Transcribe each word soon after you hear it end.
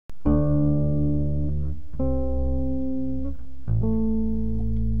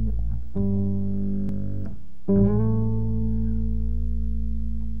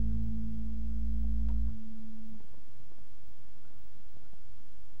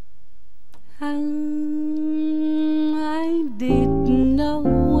I didn't know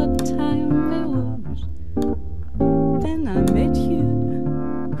what time it was. Then I met you.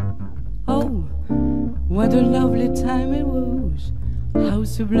 Oh, what a lovely time it was. How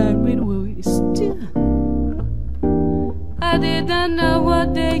sublime it was still. I didn't know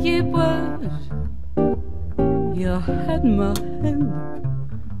what day it was. You had my hand,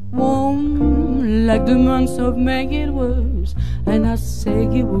 warm like the months of May it was. And I say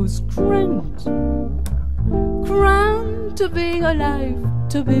it was grand, grand to be alive,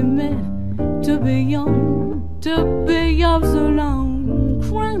 to be mad, to be young, to be yours alone.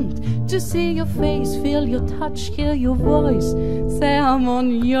 Grand to see your face, feel your touch, hear your voice, say I'm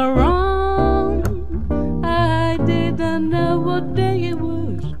on your own. I didn't know what day it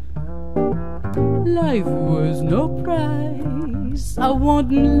was. Life was no prize. I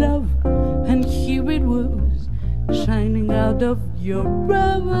wanted love, and here it was, shining out of your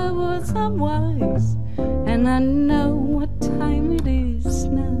rubber was I'm wise, and I know what time it is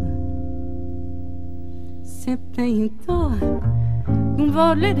now. September,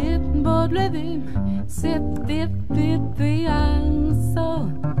 bodledim, bodledim, september,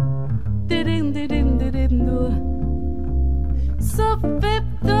 didim didim didim do. So pip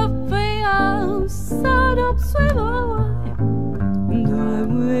the fire, sort of swivel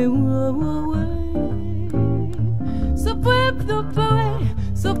away, so whip the boy,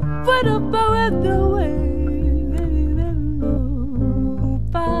 so put up the way.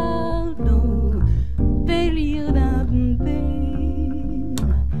 Pardon, failure down there,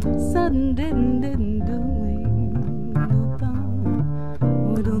 sudden didn't do it.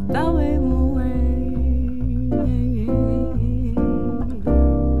 Without that way,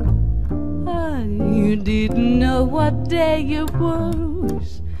 you didn't know what day it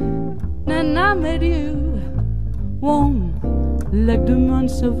was. Then I met you, warm like the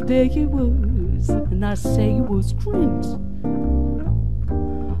months of day it was, and I say it was great.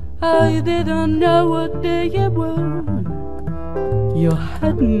 I didn't know what day it was. You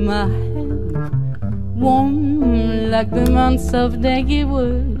had my hand, warm like the months of day it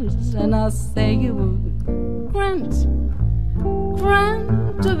was, and I say it was grand,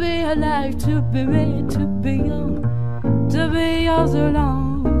 grand to be alive, to be made, to be young, to be yours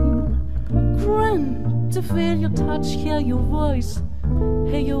alone. Grand to feel your touch, hear your voice,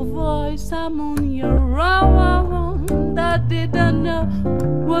 I'm on your own. I didn't know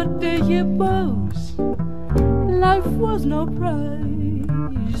what day it was. Life was no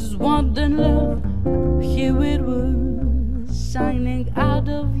prize, wanting love, here it was, shining out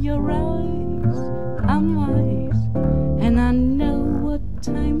of your eyes. I'm wise, and I know what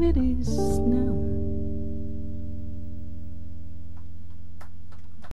time it is now.